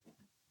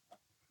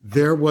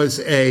There was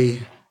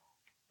a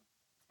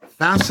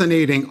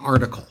fascinating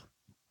article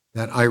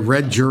that I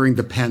read during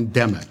the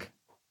pandemic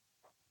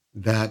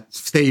that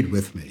stayed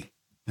with me,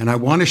 and I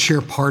want to share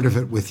part of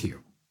it with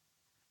you.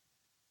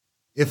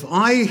 If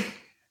I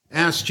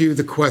asked you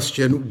the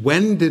question,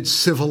 when did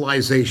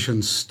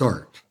civilization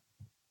start?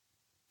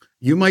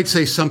 You might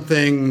say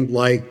something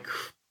like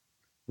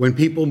when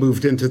people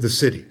moved into the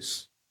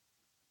cities,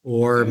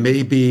 or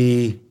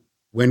maybe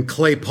when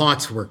clay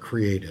pots were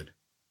created,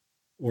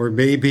 or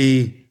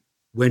maybe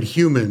when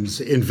humans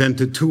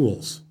invented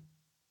tools.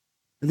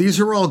 And these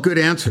are all good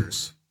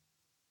answers,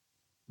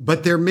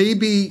 but there may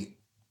be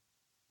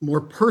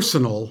more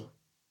personal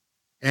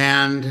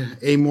and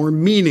a more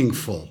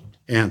meaningful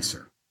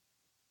answer.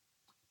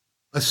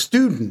 A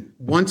student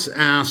once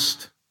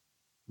asked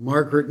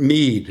Margaret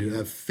Mead,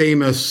 a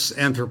famous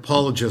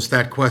anthropologist,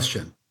 that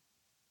question.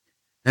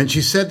 And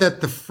she said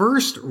that the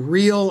first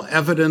real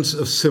evidence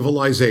of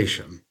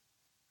civilization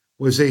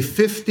was a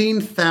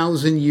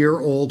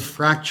 15,000-year-old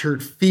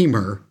fractured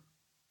femur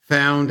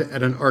found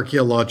at an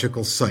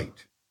archaeological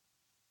site.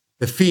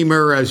 The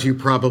femur, as you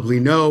probably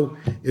know,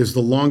 is the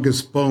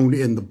longest bone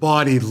in the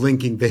body,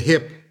 linking the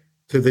hip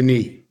to the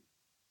knee.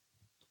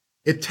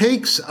 It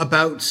takes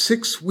about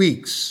 6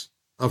 weeks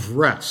of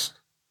rest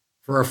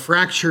for a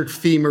fractured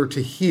femur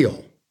to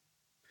heal.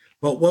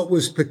 But what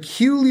was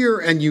peculiar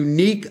and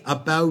unique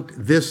about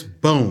this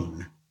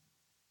bone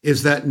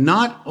is that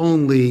not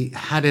only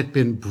had it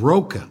been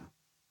broken,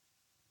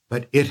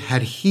 but it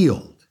had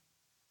healed.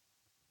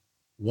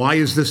 Why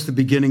is this the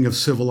beginning of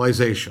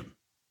civilization?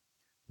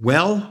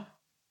 Well,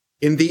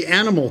 in the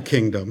animal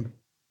kingdom,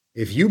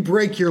 if you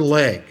break your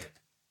leg,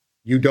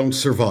 you don't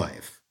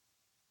survive.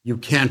 You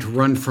can't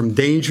run from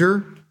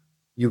danger,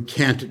 you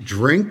can't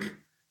drink,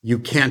 you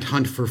can't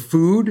hunt for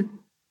food,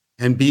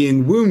 and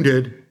being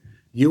wounded,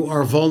 you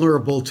are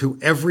vulnerable to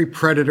every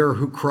predator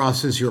who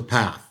crosses your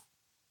path.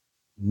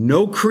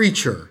 No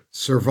creature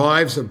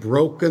survives a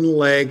broken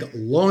leg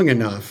long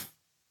enough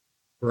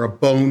for a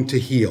bone to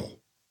heal.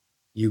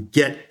 You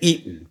get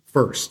eaten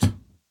first.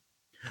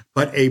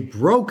 But a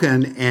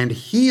broken and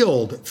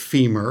healed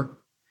femur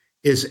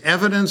is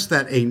evidence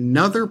that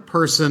another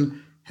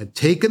person had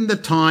taken the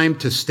time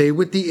to stay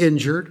with the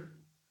injured,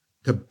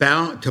 to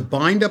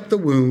bind up the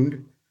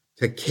wound,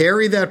 to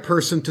carry that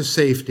person to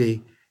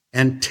safety,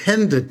 and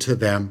tended to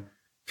them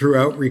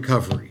throughout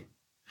recovery.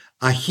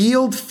 A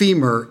healed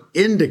femur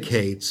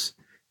indicates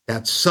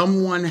that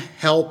someone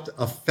helped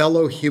a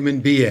fellow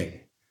human being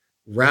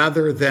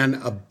rather than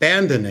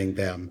abandoning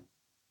them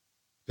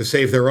to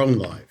save their own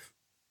life.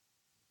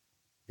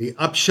 The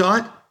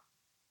upshot,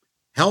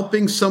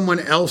 helping someone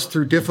else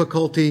through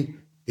difficulty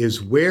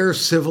is where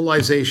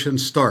civilization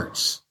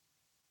starts.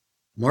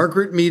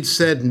 Margaret Mead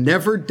said,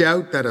 "Never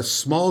doubt that a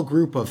small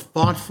group of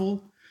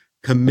thoughtful,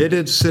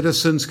 committed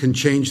citizens can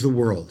change the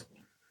world,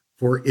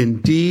 for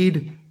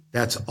indeed,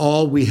 that's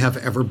all we have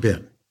ever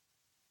been."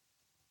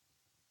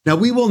 Now,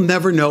 we will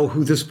never know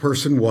who this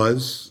person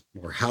was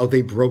or how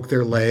they broke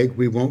their leg.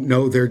 We won't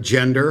know their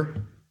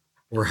gender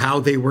or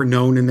how they were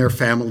known in their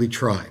family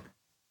tribe.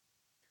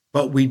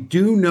 But we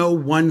do know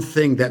one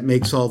thing that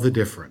makes all the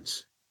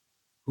difference.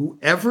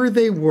 Whoever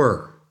they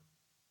were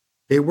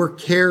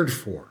cared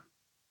for.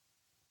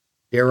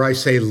 Dare I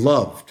say,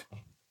 loved.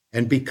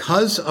 And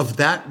because of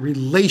that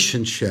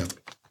relationship,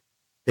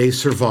 they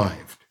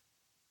survived.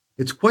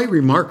 It's quite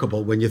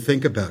remarkable when you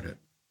think about it.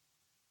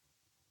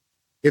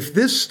 If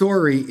this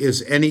story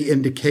is any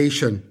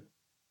indication,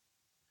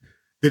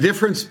 the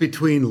difference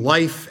between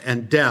life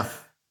and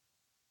death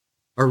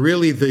are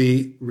really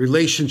the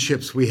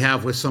relationships we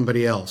have with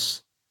somebody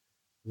else.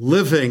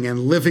 Living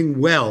and living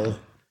well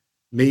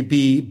may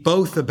be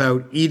both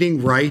about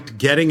eating right,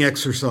 getting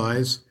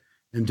exercise,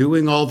 and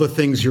doing all the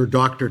things your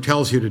doctor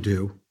tells you to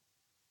do.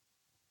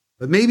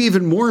 But maybe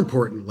even more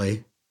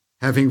importantly,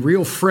 having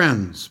real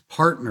friends,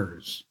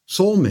 partners,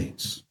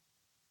 soulmates.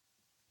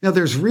 Now,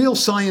 there's real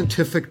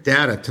scientific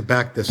data to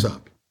back this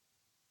up.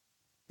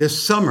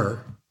 This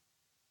summer,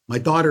 my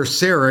daughter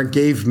Sarah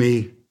gave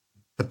me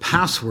the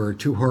password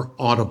to her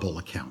Audible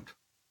account.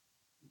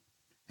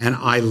 And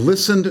I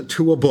listened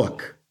to a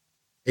book,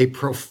 a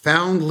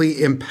profoundly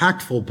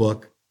impactful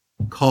book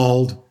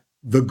called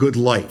The Good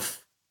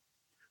Life,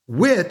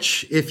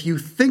 which, if you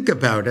think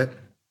about it,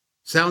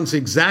 sounds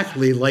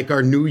exactly like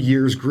our New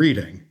Year's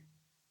greeting,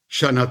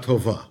 Shana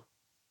Tova.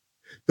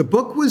 The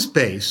book was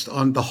based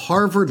on the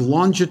Harvard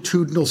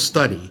longitudinal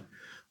study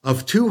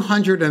of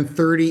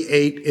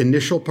 238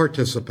 initial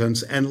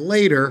participants and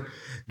later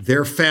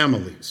their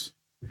families,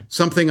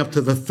 something up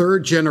to the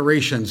third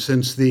generation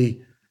since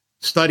the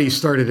study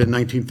started in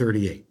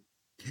 1938.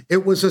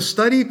 It was a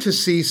study to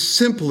see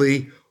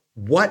simply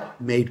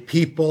what made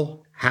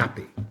people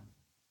happy.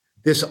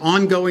 This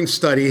ongoing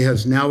study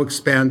has now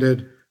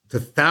expanded to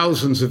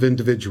thousands of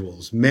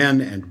individuals,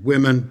 men and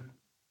women.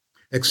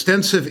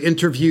 Extensive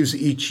interviews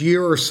each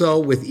year or so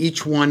with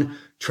each one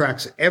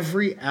tracks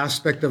every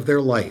aspect of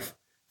their life,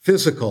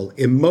 physical,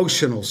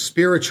 emotional,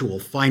 spiritual,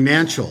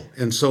 financial,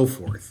 and so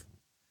forth.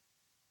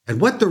 And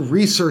what the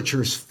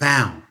researchers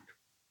found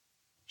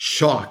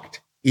shocked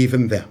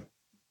even then.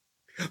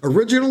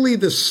 Originally,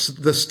 the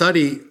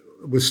study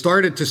was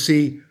started to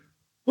see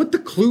what the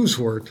clues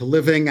were to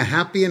living a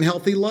happy and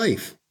healthy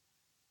life.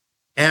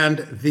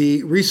 And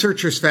the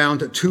researchers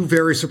found two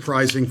very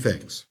surprising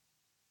things.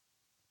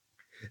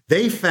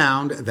 They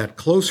found that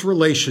close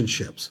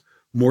relationships,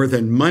 more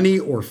than money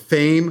or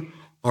fame,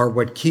 are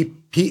what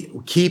keep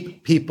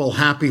people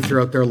happy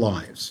throughout their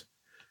lives.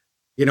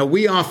 You know,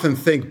 we often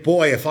think,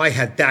 boy, if I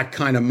had that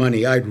kind of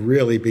money, I'd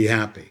really be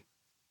happy.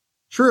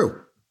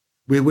 True.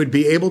 We would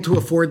be able to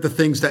afford the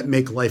things that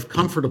make life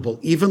comfortable,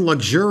 even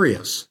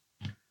luxurious,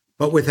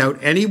 but without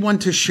anyone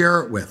to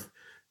share it with,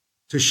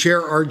 to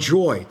share our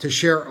joy, to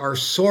share our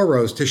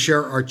sorrows, to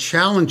share our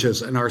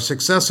challenges and our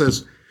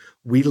successes,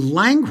 we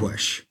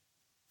languish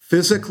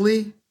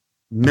physically,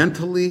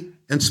 mentally,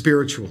 and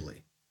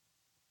spiritually.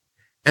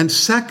 And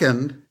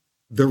second,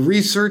 the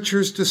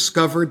researchers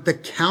discovered the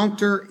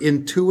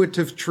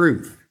counterintuitive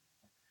truth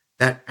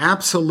that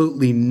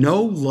absolutely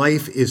no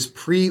life is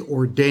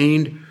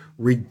preordained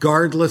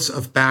regardless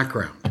of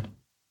background.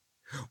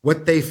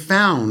 What they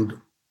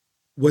found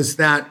was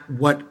that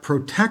what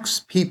protects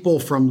people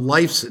from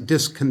life's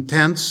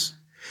discontents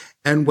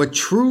and what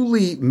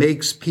truly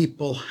makes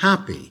people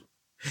happy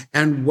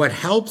and what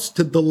helps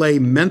to delay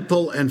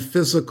mental and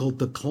physical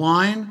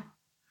decline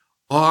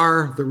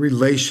are the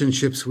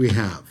relationships we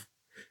have.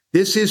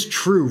 This is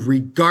true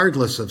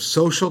regardless of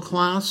social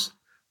class,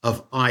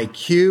 of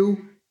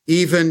IQ,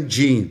 even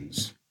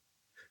genes.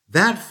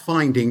 That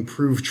finding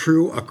proved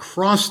true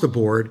across the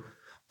board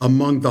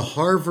among the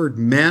Harvard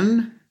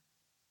men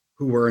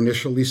who were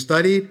initially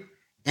studied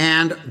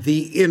and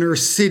the inner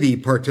city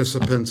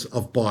participants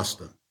of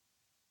Boston.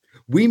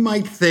 We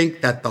might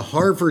think that the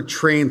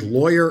Harvard-trained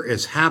lawyer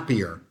is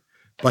happier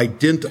by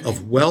dint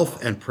of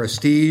wealth and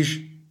prestige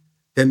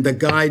than the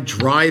guy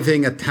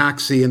driving a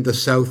taxi in the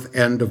South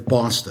End of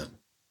Boston.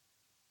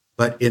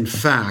 But in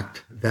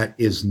fact, that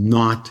is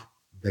not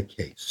the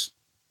case.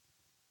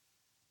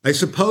 I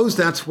suppose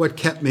that's what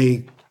kept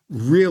me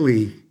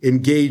really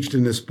engaged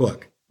in this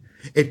book.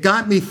 It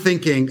got me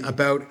thinking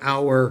about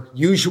our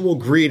usual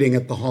greeting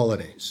at the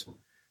holidays.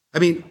 I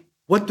mean,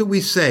 what do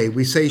we say?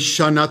 We say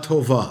Shana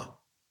Tova,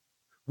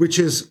 which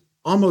is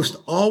almost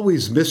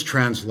always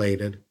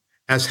mistranslated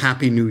as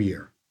Happy New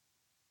Year.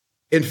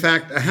 In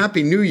fact, a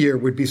Happy New Year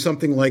would be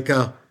something like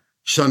a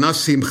Shana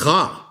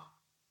Simcha.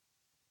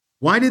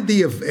 Why did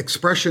the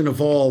expression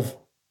evolve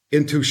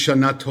into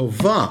Shana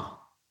Tova,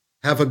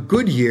 have a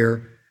good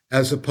year,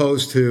 as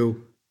opposed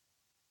to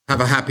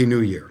have a Happy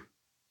New Year?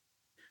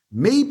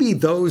 Maybe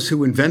those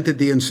who invented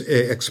the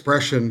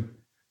expression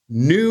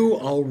knew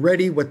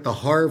already what the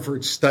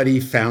Harvard study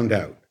found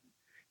out,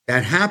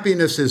 that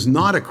happiness is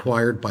not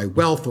acquired by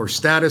wealth or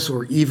status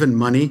or even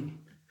money.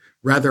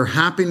 Rather,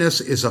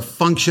 happiness is a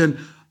function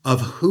of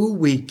who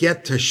we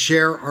get to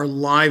share our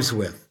lives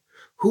with,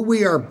 who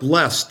we are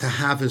blessed to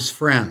have as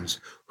friends,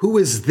 who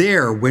is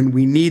there when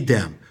we need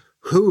them,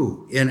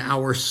 who, in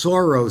our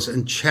sorrows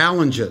and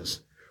challenges,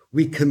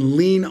 we can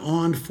lean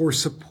on for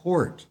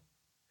support.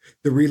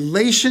 The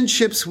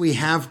relationships we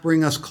have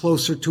bring us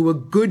closer to a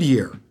good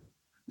year,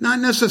 not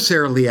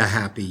necessarily a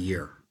happy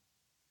year.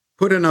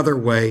 Put another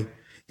way,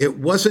 it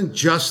wasn't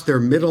just their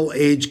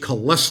middle-age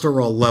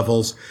cholesterol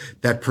levels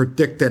that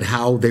predicted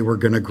how they were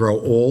going to grow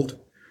old.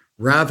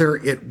 Rather,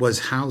 it was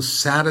how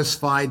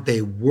satisfied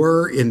they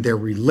were in their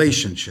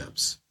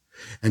relationships.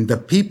 And the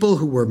people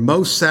who were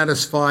most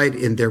satisfied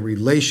in their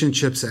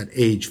relationships at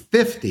age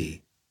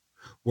 50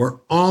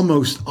 were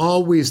almost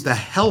always the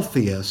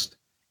healthiest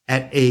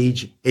at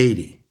age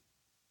 80.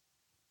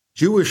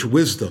 Jewish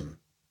wisdom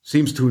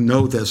seems to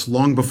know this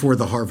long before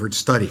the Harvard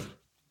study.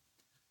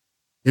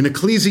 In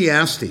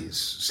Ecclesiastes,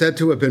 said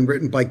to have been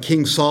written by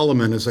King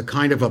Solomon as a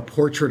kind of a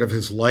portrait of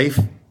his life,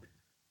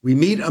 we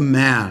meet a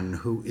man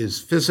who is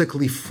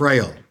physically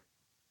frail,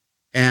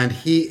 and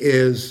he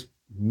is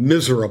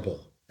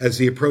miserable as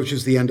he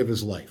approaches the end of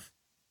his life.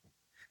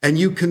 And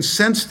you can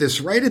sense this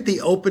right at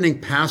the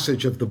opening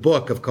passage of the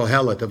book of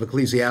Kohelet, of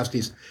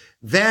Ecclesiastes.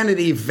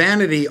 Vanity,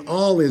 vanity,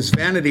 all is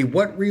vanity.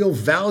 What real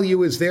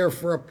value is there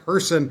for a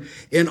person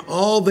in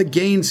all the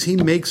gains he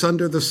makes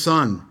under the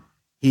sun?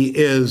 He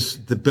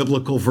is the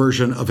biblical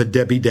version of a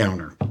Debbie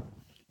Downer,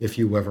 if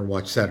you ever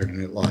watch Saturday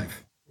Night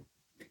Live.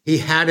 He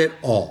had it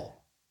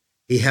all.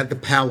 He had the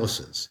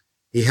palaces.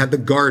 He had the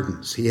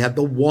gardens. He had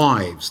the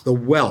wives, the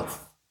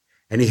wealth,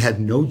 and he had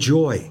no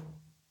joy,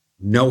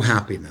 no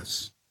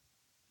happiness.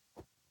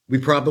 We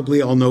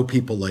probably all know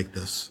people like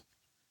this.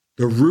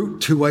 The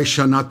route to a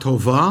Shana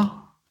Tova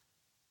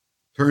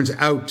turns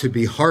out to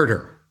be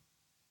harder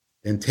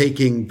than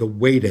taking the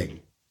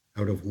waiting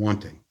out of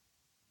wanting.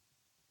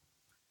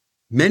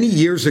 Many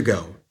years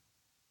ago,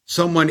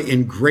 someone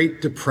in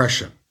Great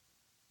Depression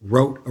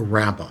wrote a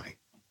rabbi.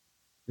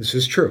 This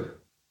is true.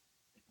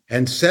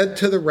 And said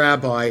to the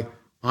rabbi,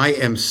 I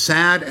am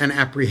sad and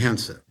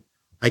apprehensive.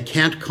 I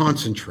can't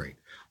concentrate.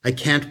 I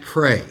can't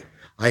pray.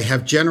 I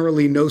have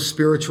generally no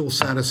spiritual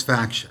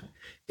satisfaction.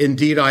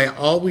 Indeed, I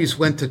always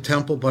went to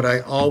temple, but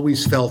I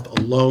always felt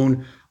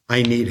alone.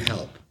 I need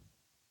help.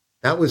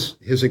 That was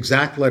his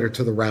exact letter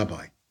to the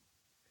rabbi.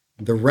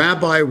 The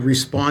rabbi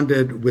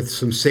responded with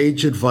some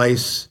sage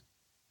advice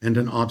and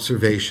an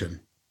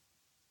observation.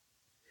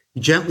 He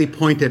gently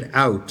pointed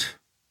out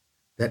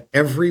that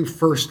every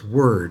first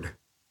word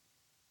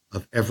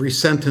of every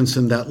sentence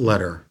in that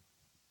letter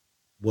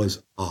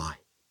was I.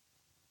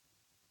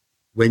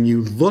 When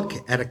you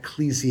look at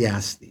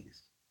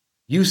Ecclesiastes,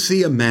 you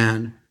see a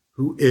man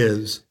who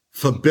is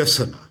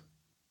Phobisona.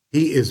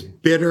 He is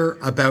bitter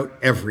about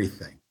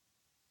everything.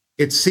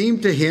 It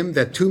seemed to him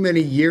that too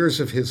many years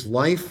of his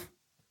life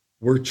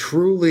were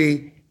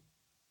truly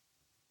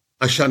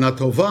a Shana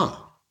Tova.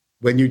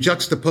 When you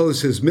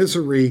juxtapose his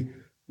misery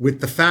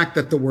with the fact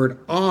that the word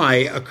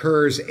I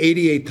occurs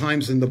 88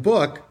 times in the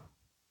book,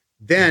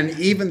 then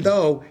even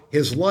though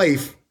his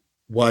life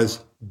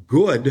was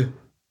good,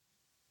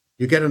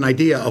 you get an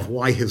idea of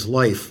why his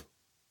life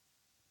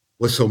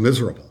was so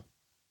miserable.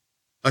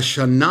 A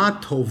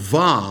Shana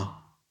Tova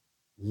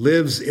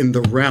lives in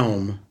the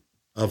realm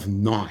of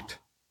not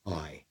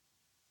I.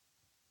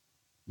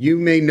 You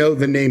may know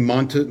the name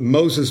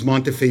Moses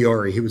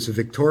Montefiore. He was a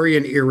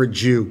Victorian-era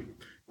Jew,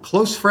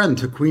 close friend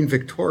to Queen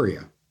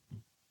Victoria,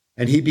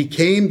 and he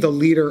became the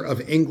leader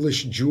of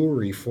English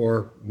Jewry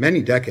for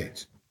many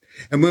decades.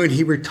 And when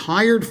he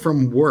retired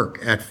from work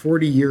at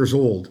 40 years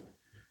old,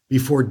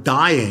 before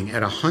dying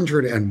at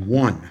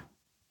 101,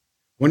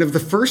 one of the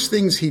first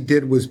things he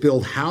did was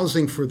build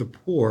housing for the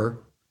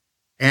poor.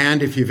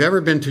 And if you've ever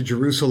been to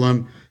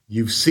Jerusalem,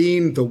 you've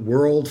seen the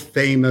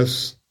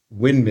world-famous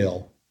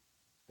windmill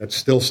that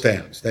still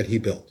stands, that he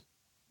built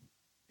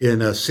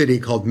in a city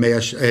called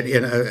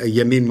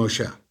Yamin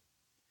Moshe.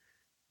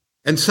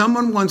 And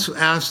someone once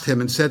asked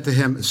him and said to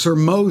him, Sir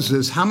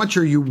Moses, how much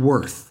are you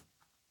worth?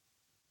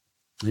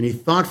 And he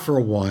thought for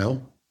a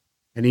while,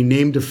 and he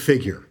named a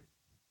figure.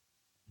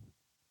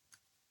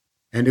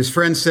 And his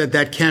friend said,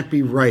 that can't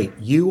be right.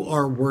 You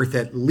are worth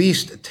at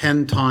least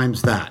 10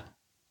 times that.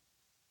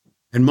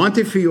 And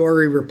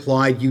Montefiore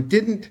replied, you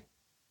didn't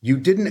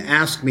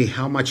ask me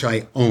how much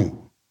I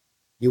own.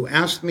 You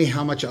asked me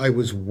how much I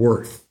was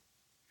worth.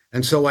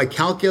 And so I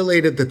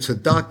calculated the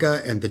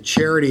tzedakah and the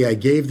charity I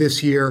gave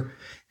this year,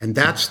 and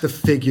that's the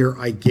figure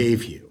I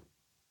gave you.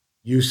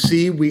 You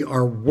see, we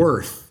are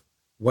worth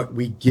what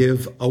we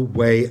give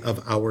away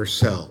of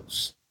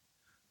ourselves.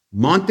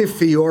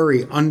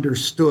 Montefiore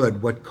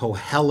understood what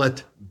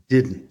Kohelet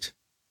didn't.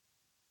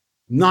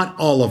 Not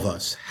all of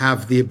us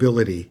have the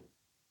ability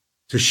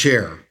to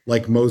share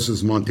like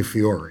Moses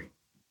Montefiore.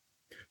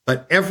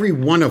 But every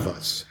one of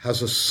us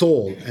has a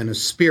soul and a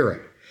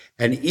spirit,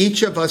 and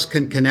each of us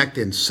can connect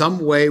in some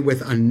way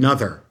with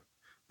another,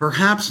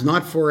 perhaps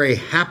not for a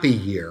happy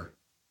year,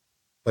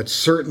 but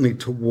certainly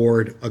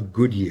toward a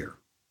good year.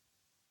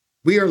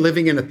 We are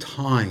living in a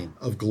time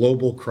of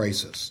global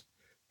crisis.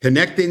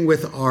 Connecting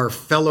with our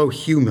fellow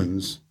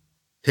humans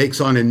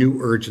takes on a new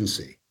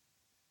urgency.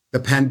 The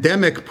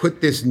pandemic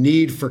put this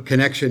need for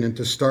connection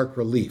into stark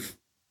relief.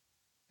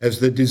 As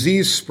the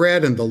disease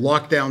spread and the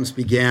lockdowns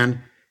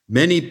began,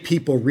 many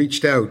people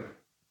reached out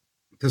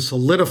to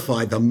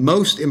solidify the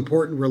most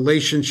important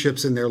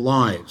relationships in their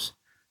lives,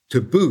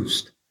 to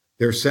boost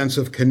their sense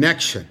of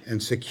connection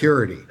and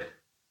security.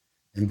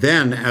 And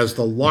then, as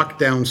the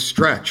lockdown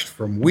stretched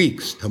from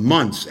weeks to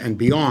months and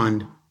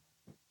beyond,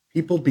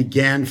 people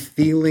began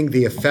feeling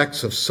the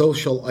effects of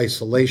social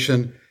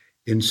isolation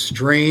in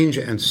strange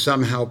and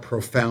somehow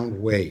profound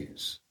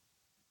ways.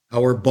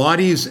 Our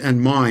bodies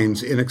and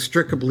minds,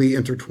 inextricably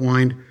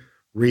intertwined,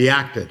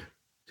 reacted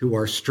to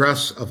our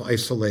stress of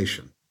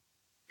isolation.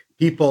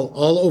 People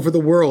all over the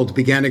world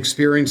began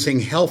experiencing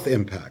health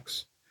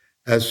impacts,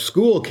 as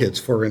school kids,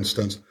 for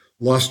instance,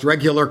 lost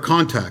regular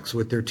contacts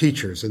with their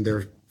teachers and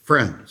their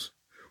friends.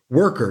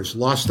 Workers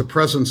lost the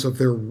presence of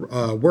their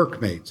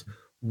workmates.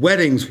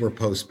 Weddings were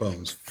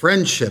postponed.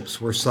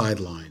 Friendships were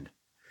sidelined.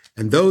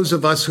 And those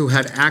of us who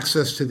had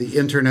access to the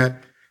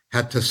internet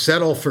had to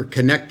settle for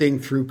connecting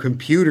through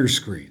computer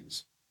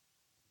screens.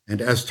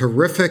 And as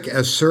terrific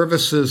as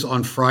services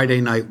on Friday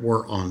night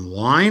were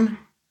online,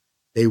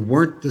 they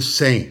weren't the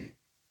same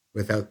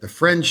without the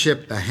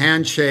friendship, the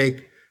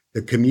handshake,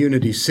 the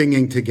community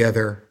singing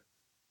together.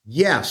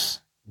 Yes,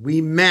 we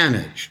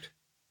managed,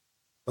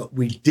 but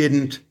we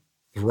didn't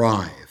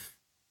thrive.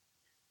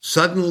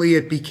 Suddenly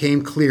it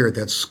became clear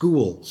that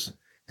schools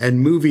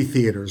and movie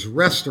theaters,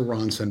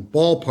 restaurants, and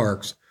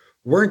ballparks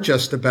weren't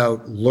just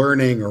about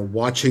learning or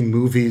watching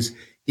movies,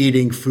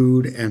 eating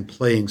food, and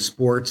playing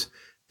sports.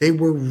 They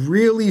were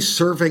really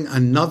serving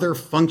another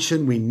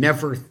function we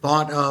never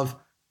thought of,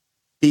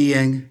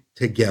 being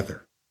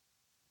together.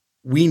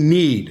 We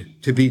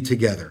need to be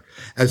together.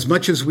 As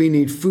much as we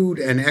need food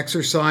and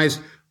exercise,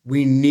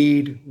 we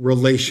need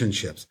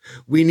relationships.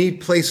 We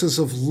need places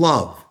of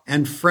love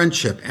and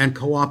friendship and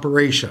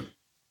cooperation,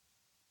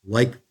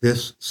 like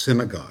this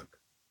synagogue.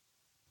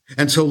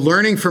 And so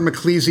learning from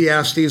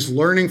Ecclesiastes,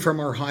 learning from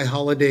our high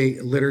holiday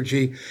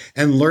liturgy,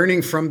 and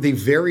learning from the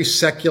very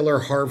secular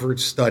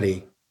Harvard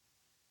study,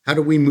 how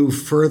do we move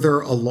further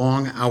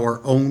along our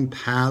own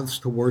paths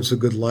towards a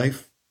good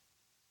life?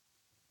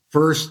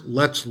 First,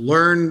 let's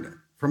learn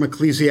from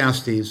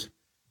Ecclesiastes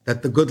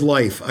that the good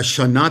life, a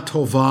Shana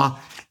Tova,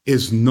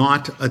 is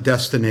not a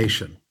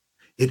destination.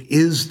 It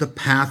is the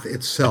path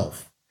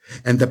itself.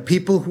 And the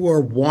people who are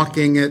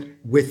walking it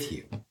with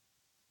you,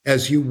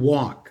 as you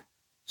walk,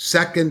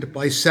 second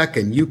by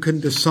second, you can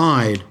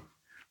decide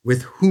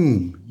with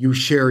whom you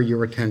share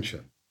your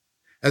attention.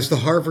 As the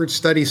Harvard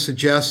study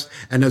suggests,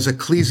 and as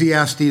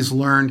Ecclesiastes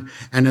learned,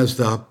 and as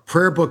the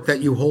prayer book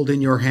that you hold in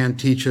your hand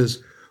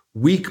teaches,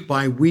 week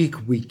by week,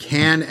 we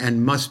can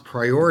and must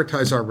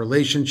prioritize our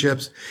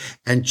relationships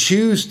and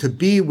choose to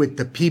be with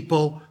the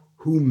people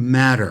who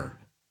matter.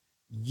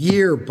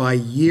 Year by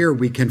year,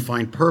 we can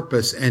find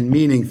purpose and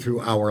meaning through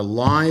our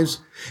lives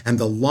and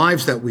the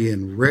lives that we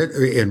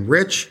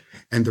enrich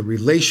and the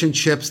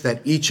relationships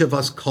that each of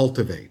us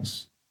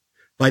cultivates.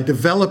 By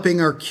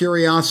developing our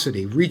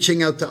curiosity,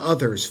 reaching out to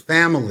others,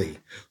 family,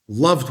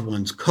 loved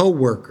ones,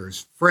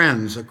 co-workers,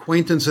 friends,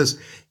 acquaintances,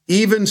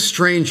 even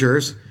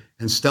strangers.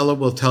 And Stella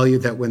will tell you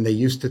that when they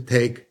used to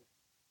take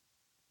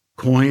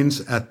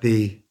coins at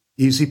the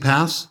Easy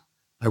Pass,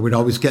 I would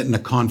always get in a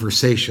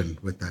conversation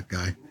with that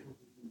guy.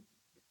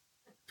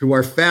 To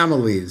our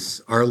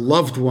families, our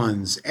loved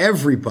ones,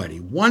 everybody,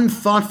 one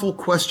thoughtful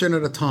question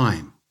at a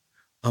time.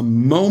 A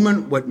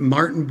moment, what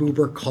Martin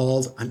Buber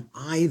called an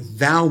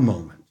I-thou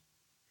moment.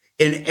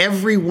 In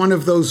every one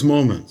of those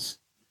moments,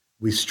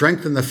 we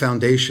strengthen the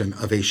foundation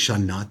of a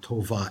Shana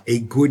Tova, a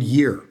good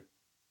year.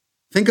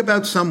 Think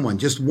about someone,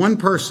 just one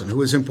person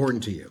who is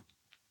important to you.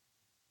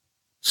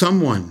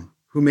 Someone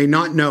who may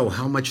not know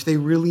how much they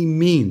really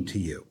mean to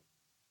you.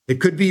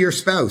 It could be your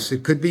spouse.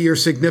 It could be your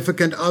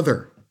significant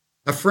other,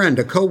 a friend,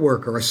 a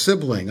coworker, a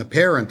sibling, a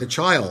parent, a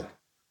child,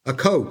 a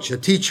coach, a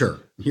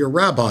teacher, your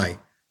rabbi,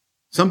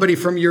 somebody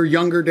from your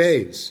younger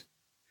days.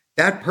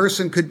 That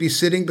person could be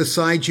sitting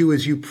beside you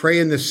as you pray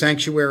in the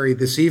sanctuary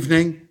this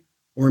evening,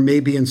 or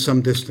maybe in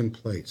some distant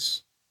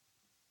place.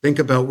 Think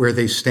about where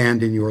they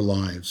stand in your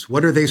lives.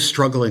 What are they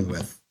struggling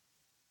with?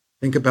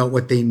 Think about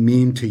what they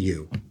mean to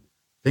you.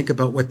 Think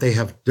about what they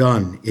have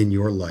done in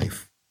your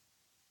life.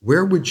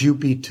 Where would you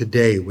be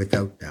today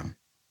without them?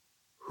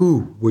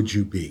 Who would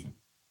you be?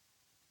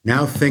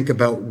 Now think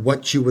about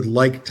what you would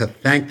like to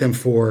thank them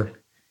for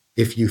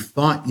if you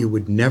thought you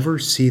would never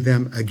see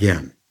them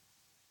again.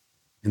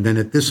 And then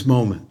at this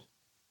moment,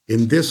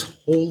 in this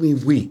holy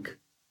week,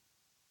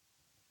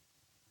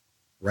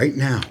 right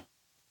now,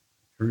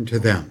 turn to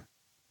them,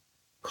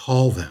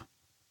 call them.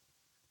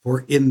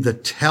 For in the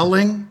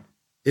telling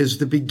is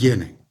the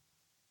beginning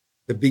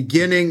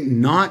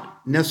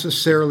not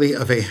necessarily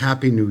of a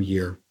happy new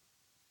year,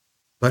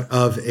 but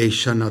of a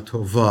Shana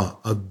Tova,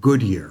 a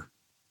good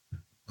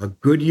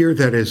year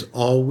that is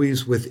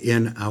always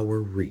within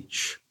our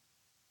reach.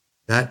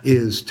 That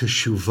is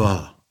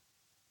teshuvah,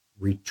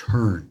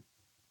 return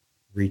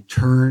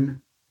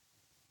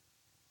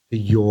to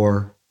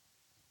your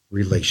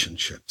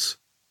relationships.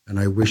 And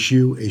I wish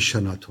you a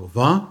Shana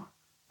Tova.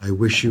 I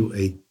wish you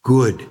a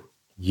good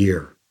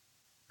year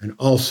and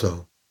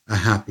also a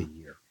happy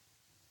year.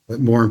 But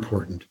more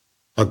important,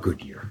 a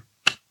good year.